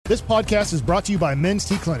This podcast is brought to you by Men's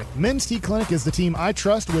T Clinic. Men's T Clinic is the team I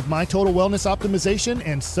trust with my total wellness optimization,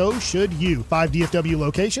 and so should you. 5 DFW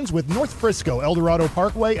locations with North Frisco, El Dorado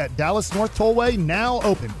Parkway at Dallas North Tollway now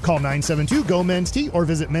open. Call 972-GO-MEN'S-T or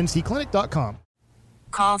visit mensteclinic.com.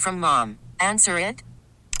 Call from mom. Answer it.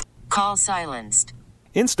 Call silenced.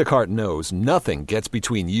 Instacart knows nothing gets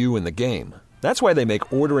between you and the game. That's why they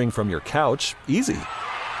make ordering from your couch easy.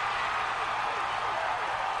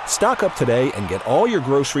 Stock up today and get all your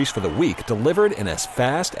groceries for the week delivered in as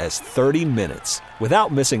fast as 30 minutes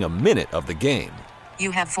without missing a minute of the game.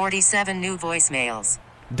 You have 47 new voicemails.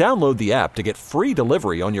 Download the app to get free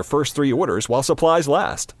delivery on your first 3 orders while supplies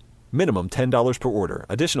last. Minimum $10 per order.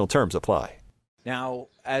 Additional terms apply. Now,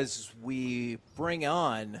 as we bring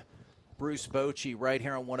on Bruce Bochy right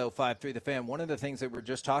here on 105.3 The Fan, one of the things that we're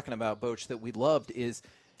just talking about, Boch, that we loved is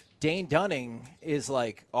Dane Dunning is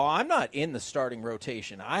like, oh, I'm not in the starting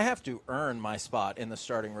rotation. I have to earn my spot in the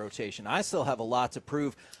starting rotation. I still have a lot to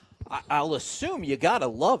prove. I'll assume you got to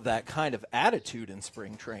love that kind of attitude in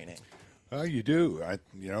spring training. You do.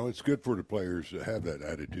 It's good for the players to have that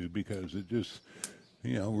attitude because it just,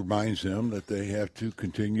 reminds them that they have to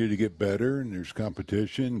continue to get better, and there's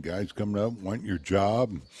competition. Guys coming up want your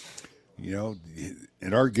job.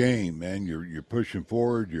 In our game, man, you're pushing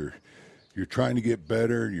forward. You're trying to get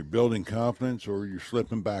better, you're building confidence, or you're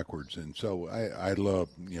slipping backwards. And so I love,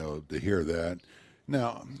 to hear that.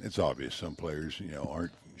 Now, it's obvious some players,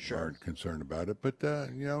 aren't concerned about it. But,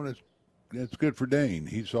 that's good for Dane.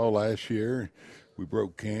 He saw last year, we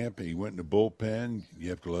broke camp, and he went in the bullpen. You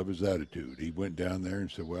have to love his attitude. He went down there and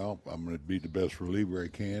said, well, I'm going to be the best reliever I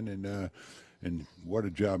can. And what a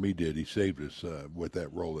job he did. He saved us with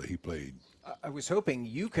that role that he played. I was hoping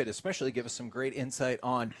you could especially give us some great insight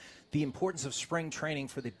on the importance of spring training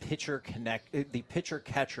for the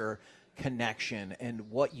pitcher-catcher connection and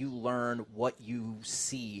what you learn, what you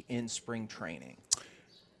see in spring training.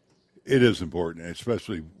 It is important,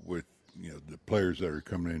 especially with the players that are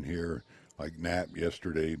coming in here, like Knapp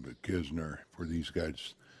yesterday, but Kisner, for these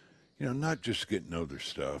guys, not just getting to know their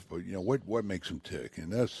stuff, but what makes them tick,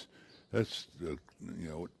 and that's the,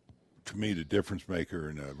 to me, the difference maker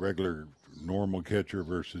in a regular normal catcher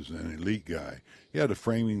versus an elite guy. Yeah, the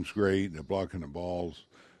framing's great, the blocking the balls,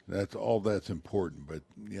 that's important. But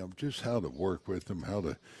just how to work with them, how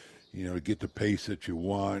to get the pace that you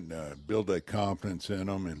want, build that confidence in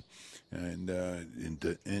them,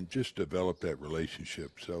 and just develop that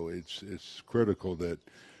relationship. So it's critical that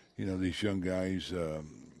these young guys.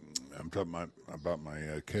 I'm talking about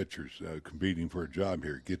my catchers competing for a job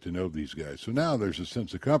here. Get to know these guys. So now there's a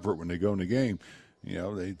sense of comfort when they go in the game.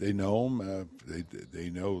 They know them. They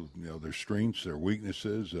know their strengths, their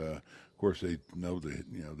weaknesses. Of course, they know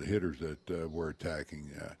the hitters that we're attacking.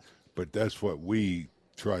 But that's what we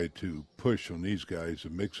try to push on these guys,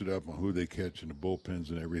 and mix it up on who they catch in the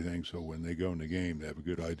bullpens and everything. So when they go in the game, they have a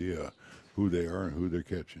good idea who they are and who they're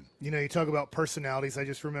catching. You talk about personalities. I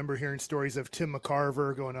just remember hearing stories of Tim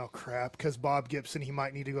McCarver going, oh, crap, because Bob Gibson, he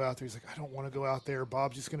might need to go out there. He's like, I don't want to go out there.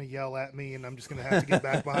 Bob's just going to yell at me, and I'm just going to have to get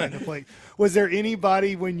back behind the plate. Was there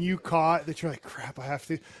anybody when you caught that you're like, crap, I have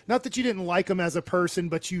to – not that you didn't like him as a person,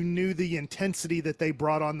 but you knew the intensity that they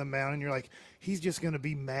brought on the mound, and you're like, he's just going to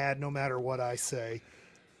be mad no matter what I say.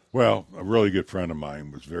 Well, a really good friend of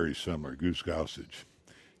mine was very similar, Goose Gossage.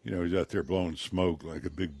 He's out there blowing smoke like a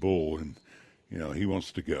big bull, and, he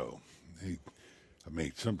wants to go.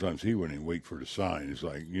 Sometimes he wouldn't even wait for the sign. He's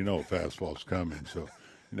like, a fastball's coming. So,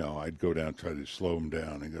 I'd go down and try to slow him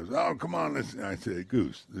down. He goes, oh, come on. I say,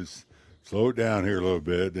 Goose, just slow it down here a little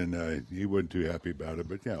bit. And he wasn't too happy about it.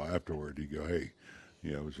 But, afterward he'd go, hey,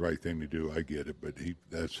 it was the right thing to do. I get it. But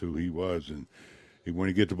that's who he was. And he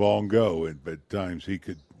wanted to get the ball and go. But at times he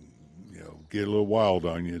could, get a little wild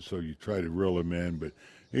on you. So you try to reel him in. But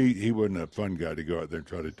he wasn't a fun guy to go out there and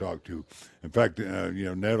try to talk to. In fact,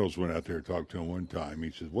 Nettles went out there and talked to him one time.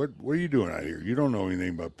 He says, what are you doing out here? You don't know anything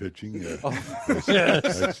about pitching.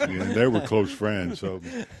 They were close friends. So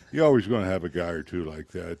you're always going to have a guy or two like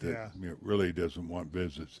that really doesn't want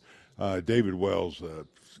visits. David Wells,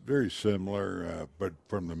 very similar, but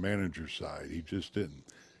from the manager's side, he just didn't.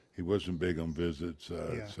 He wasn't big on visits,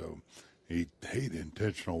 so he hated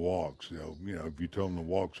intentional walks. If you told him to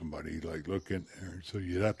walk somebody, he'd like look in there, so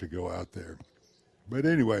you'd have to go out there. But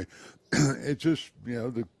anyway, it's just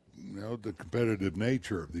the competitive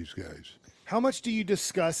nature of these guys. How much do you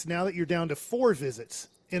discuss now that you're down to 4 visits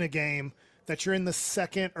in a game? That you're in the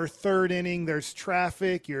second or third inning, there's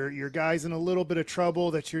traffic, your guy's in a little bit of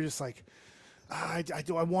trouble, that you're just like, I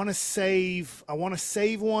want to save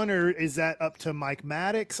one, or is that up to Mike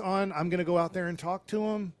Maddox on I'm going to go out there and talk to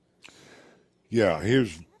him? Yeah,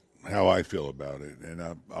 here's how I feel about it, and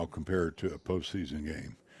I'll compare it to a postseason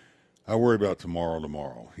game. I worry about tomorrow.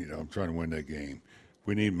 I'm trying to win that game. If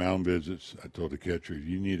we need mound visits, I told the catcher,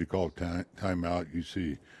 you need to call timeout. You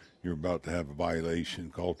see you're about to have a violation,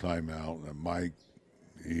 call timeout. And Mike,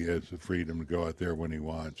 he has the freedom to go out there when he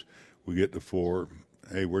wants. We get to 4,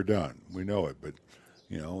 hey, we're done. We know it, but,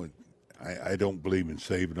 I don't believe in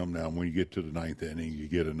saving them. Now, when you get to the 9th inning, you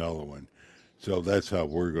get another one. So that's how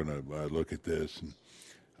we're going to look at this. And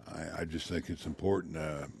I just think it's important,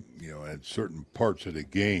 at certain parts of the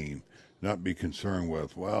game, not be concerned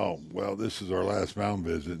with, well, this is our last mound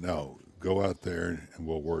visit. No, go out there and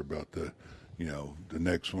we'll worry about the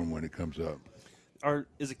next one when it comes up.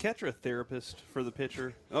 Is a catcher a therapist for the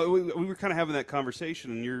pitcher? We were kind of having that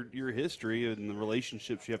conversation in your history and the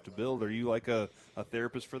relationships you have to build. Are you like a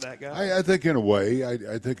therapist for that guy? I think in a way,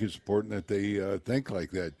 I think it's important that they think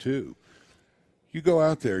like that too. You go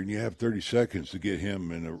out there and you have 30 seconds to get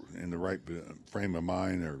him in the right frame of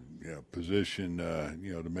mind or position,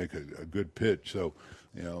 to make a good pitch. So,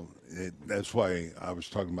 that's why I was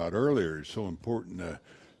talking about earlier. It's so important to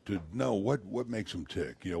know what makes him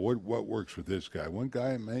tick. What works with this guy. One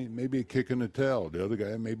guy may be a kick in the tail. The other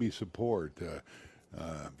guy may be support. It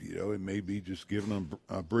may be just giving them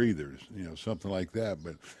breathers. Something like that.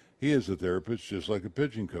 But he is a therapist, just like a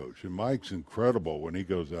pitching coach. And Mike's incredible when he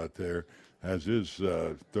goes out there. Has his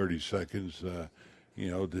 30 seconds, to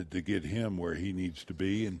get him where he needs to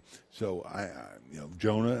be. And so,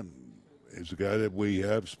 Jonah is a guy that we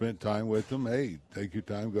have spent time with him. Hey, take your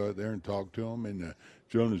time, go out there and talk to him. And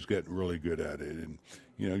Jonah's getting really good at it. And,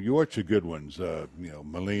 you watch the good ones.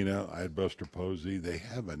 Molina, I had Buster Posey. They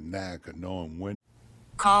have a knack of knowing when.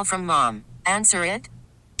 Call from mom. Answer it.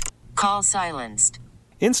 Call silenced.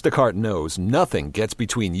 Instacart knows nothing gets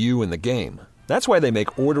between you and the game. That's why they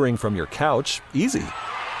make ordering from your couch easy.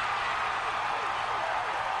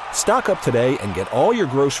 Stock up today and get all your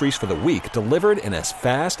groceries for the week delivered in as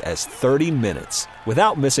fast as 30 minutes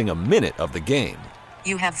without missing a minute of the game.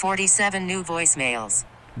 You have 47 new voicemails.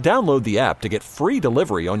 Download the app to get free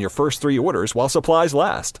delivery on your first 3 orders while supplies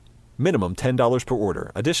last. Minimum $10 per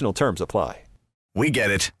order. Additional terms apply. We get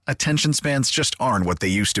it. Attention spans just aren't what they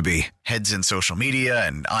used to be. Heads in social media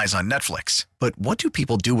and eyes on Netflix. But what do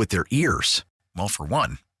people do with their ears? Well, for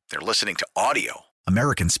one, they're listening to audio.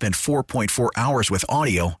 Americans spend 4.4 hours with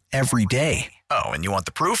audio every day. Oh, and you want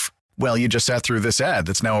the proof? Well, you just sat through this ad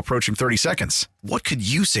that's now approaching 30 seconds. What could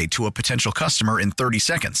you say to a potential customer in 30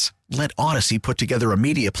 seconds? Let Odyssey put together a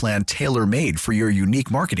media plan tailor-made for your unique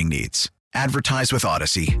marketing needs. Advertise with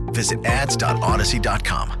Odyssey. Visit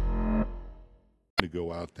ads.odyssey.com. To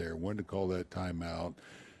go out there, when to call that timeout,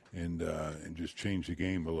 and just change the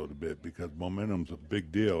game a little bit, because momentum's a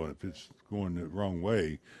big deal. If it's going the wrong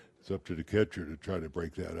way, it's up to the catcher to try to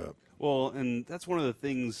break that up. Well, and that's one of the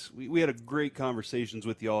things we had a great conversations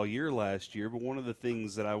with you all year last year, but one of the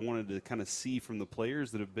things that I wanted to kind of see from the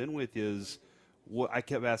players that have been with you is what I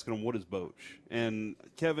kept asking them, what is Boch? And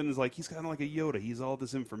Kevin is like, he's kind of like a Yoda. He's all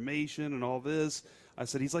this information and all this. I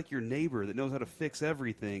said, he's like your neighbor that knows how to fix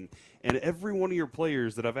everything. And every one of your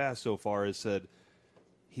players that I've asked so far has said,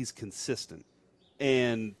 he's consistent.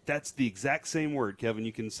 And that's the exact same word, Kevin.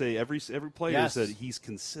 You can say every player said he's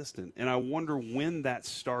consistent. And I wonder when that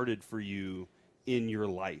started for you in your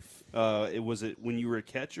life. Was it when you were a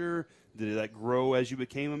catcher? Did that grow as you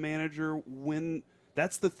became a manager? When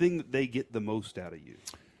that's the thing that they get the most out of you.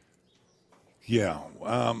 Yeah,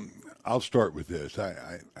 I'll start with this.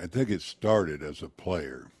 I think it started as a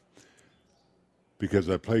player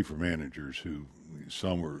because I played for managers who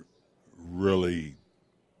some were really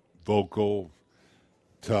vocal,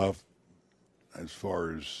 tough as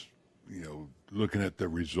far as, looking at the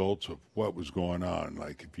results of what was going on.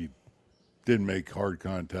 Like if you didn't make hard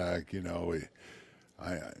contact, in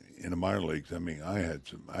the minor leagues, I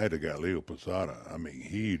had a guy, Leo Posada.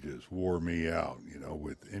 He just wore me out,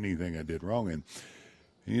 with anything I did wrong. And,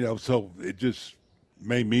 so it just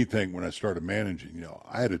made me think when I started managing,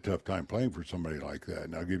 I had a tough time playing for somebody like that.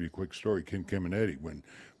 And I'll give you a quick story. Ken Caminetti, when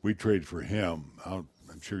we traded for him, I'm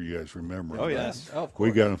sure you guys remember. Oh, yes. Oh, of course.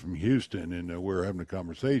 We got him from Houston, and we were having a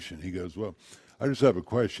conversation. He goes, well, I just have a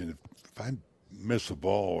question. If I miss a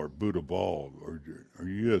ball or boot a ball, are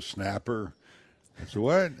you a snapper? I said,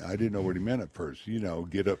 what? I didn't know what he meant at first.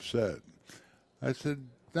 Get upset. I said,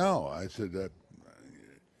 no. I said,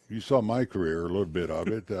 you saw my career, a little bit of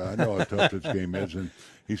it. I know how tough this game is. And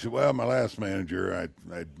he said, well, my last manager,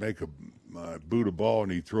 I'd make a boot a ball,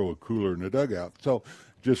 and he'd throw a cooler in the dugout. So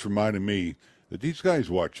it just reminded me that these guys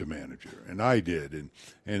watch the manager, and I did.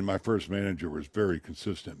 And my first manager was very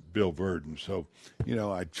consistent, Bill Verdon. So,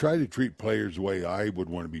 I try to treat players the way I would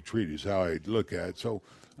want to be treated is how I look at it. So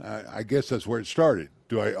I guess that's where it started.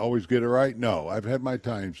 Do I always get it right? No. I've had my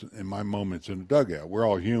times and my moments in the dugout. We're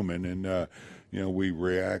all human, and we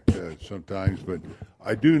react sometimes. But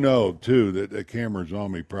I do know too that the camera's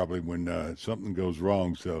on me probably when something goes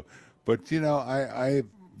wrong. So, but I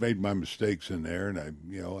made my mistakes in there, and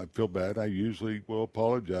I feel bad. I usually will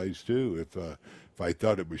apologize too if I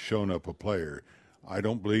thought it was showing up a player. I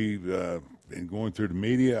don't believe in going through the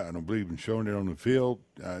media. I don't believe in showing it on the field.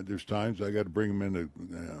 There's times I got to bring them into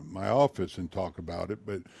my office and talk about it,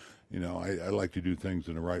 but I like to do things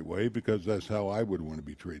in the right way because that's how I would want to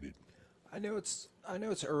be treated. I know it's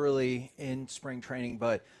early in spring training,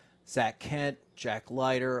 but Zach Kent, Jack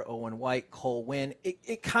Leiter, Owen White, Cole Winn,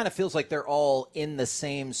 it kind of feels like they're all in the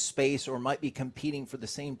same space or might be competing for the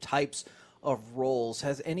same types of roles.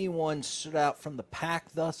 Has anyone stood out from the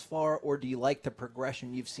pack thus far, or do you like the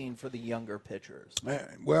progression you've seen for the younger pitchers?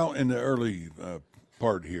 Well, in the early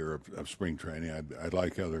part here of spring training, I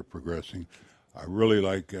like how they're progressing. I really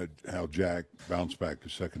like how Jack bounced back to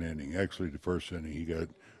second inning. Actually, the first inning, he got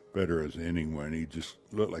better as the inning went. He just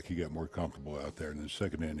looked like he got more comfortable out there. In the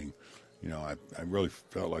second inning, I really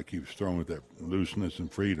felt like he was throwing with that looseness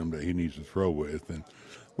and freedom that he needs to throw with, and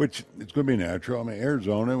which it's going to be natural. I mean,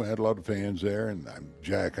 Arizona had a lot of fans there, and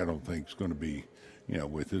Jack, I don't think is going to be,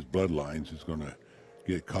 with his bloodlines, is going to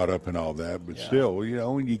get caught up in all that. But still,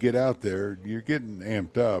 when you get out there, you're getting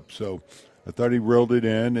amped up. So I thought he reeled it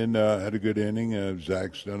in and had a good inning.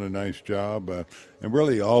 Zach's done a nice job, and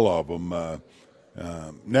really all of them.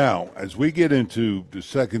 Now, as we get into the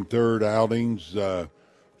second, third outings, a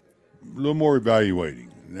little more evaluating.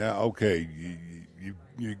 Now, okay,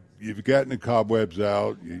 you've gotten the cobwebs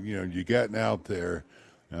out. You gotten out there.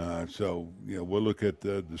 So we'll look at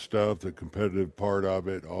the stuff, the competitive part of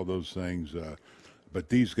it, all those things. But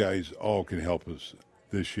these guys all can help us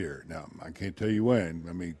this year. Now, I can't tell you when.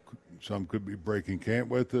 I mean, some could be breaking camp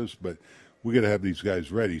with us, but we got to have these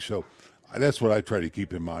guys ready. So that's what I try to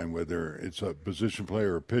keep in mind, whether it's a position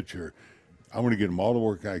player or pitcher. I want to get them all the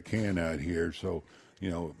work I can out here. So,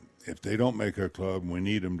 if they don't make our club and we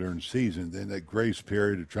need them during the season, then that grace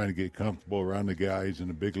period of trying to get comfortable around the guys in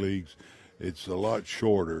the big leagues, it's a lot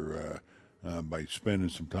shorter by spending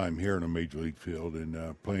some time here in a major league field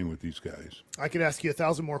and playing with these guys. I could ask you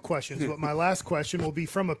 1,000 more questions, but my last question will be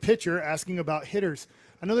from a pitcher asking about hitters.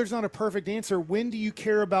 I know there's not a perfect answer. When do you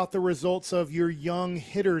care about the results of your young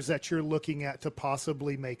hitters that you're looking at to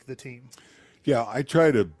possibly make the team? Yeah, I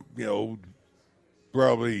try to,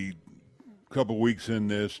 probably a couple weeks in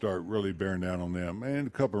this, start really bearing down on them, and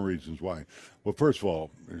a couple of reasons why. Well, first of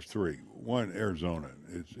all, there's three. One, Arizona.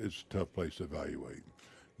 It's a tough place to evaluate.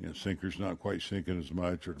 Sinker's not quite sinking as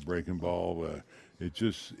much, or the breaking ball. It's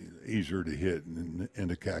just easier to hit in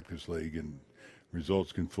the Cactus League, and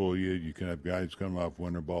results can fool you. You can have guys come off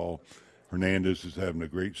winter ball. Hernandez is having a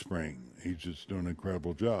great spring. He's just doing an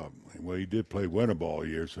incredible job. Well, he did play winter ball a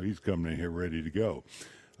year, so he's coming in here ready to go.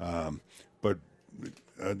 But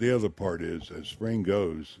the other part is, as spring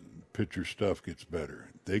goes, pitcher stuff gets better.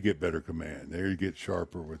 They get better command. They get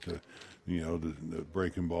sharper with the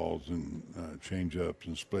breaking balls and change-ups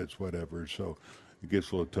and splits, whatever. So it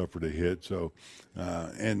gets a little tougher to hit. So,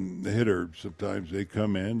 and the hitter, sometimes they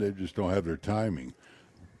come in, they just don't have their timing.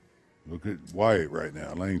 Look at Wyatt right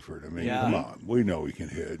now, Langford. I mean, come on. We know he can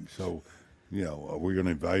hit. So, are we going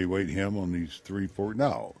to evaluate him on these 3-4?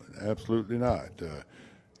 No, absolutely not.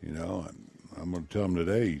 I'm going to tell him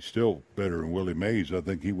today he's still better than Willie Mays. I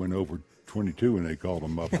think he went over 22 when they called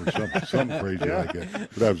him up or something crazy like that.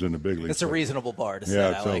 But I was in the big league. That's a reasonable bar to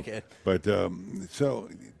set. I like it. But so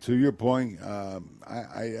to your point,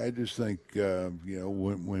 I just think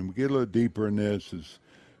when we get a little deeper in this is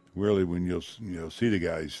really when you'll see the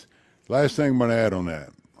guys. Last thing I'm going to add on that,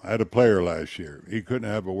 I had a player last year. He couldn't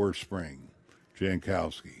have a worse spring,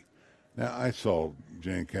 Jankowski. Now I saw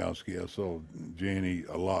Jankowski. I saw Janny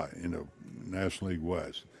a lot in the National League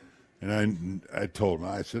West. And I told him,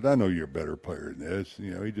 I said, I know you're a better player than this.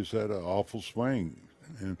 He just had an awful swing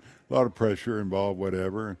and a lot of pressure involved,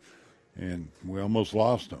 whatever. And we almost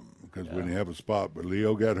lost him because we didn't have a spot. But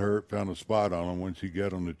Leo got hurt, found a spot on him once he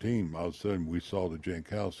got on the team. All of a sudden, we saw the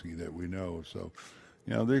Jankowski that we know. So,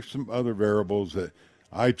 there's some other variables that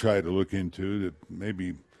I try to look into to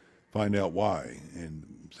maybe find out why. And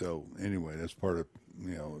so, anyway, that's part of,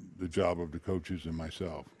 the job of the coaches and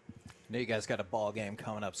myself. I know you guys got a ball game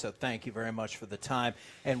coming up, so thank you very much for the time,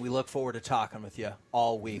 and we look forward to talking with you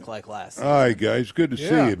all week like last season. All right, guys. Good to see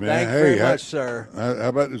you, man. Thank you very much, sir. How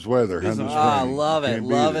about this weather? How's this Love it, Can't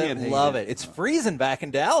beat love it, love it. It's freezing back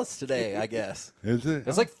in Dallas today, I guess. Is it?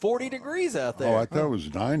 It's like 40 degrees out there. Oh, I thought it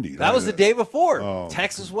was 90. That was the day before. Oh.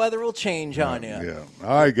 Texas weather will change on you. Yeah.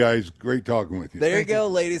 All right, guys. Great talking with you. There you go,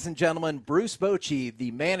 ladies and gentlemen. Bruce Bochy,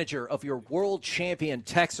 the manager of your world champion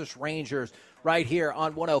Texas Rangers, right here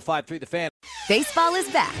on 105.3 The Fan. Baseball is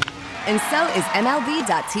back, and so is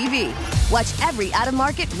MLB.tv. Watch every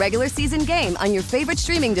out-of-market regular season game on your favorite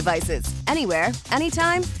streaming devices, anywhere,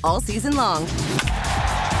 anytime, all season long.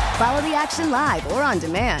 Follow the action live or on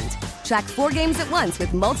demand. Track 4 games at once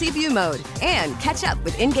with multi-view mode and catch up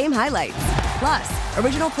with in-game highlights. Plus,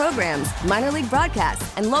 original programs, minor league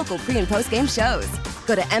broadcasts, and local pre- and post-game shows.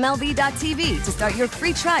 Go to MLB.tv to start your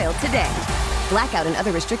free trial today. Blackout and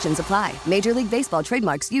other restrictions apply. Major League Baseball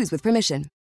trademarks used with permission.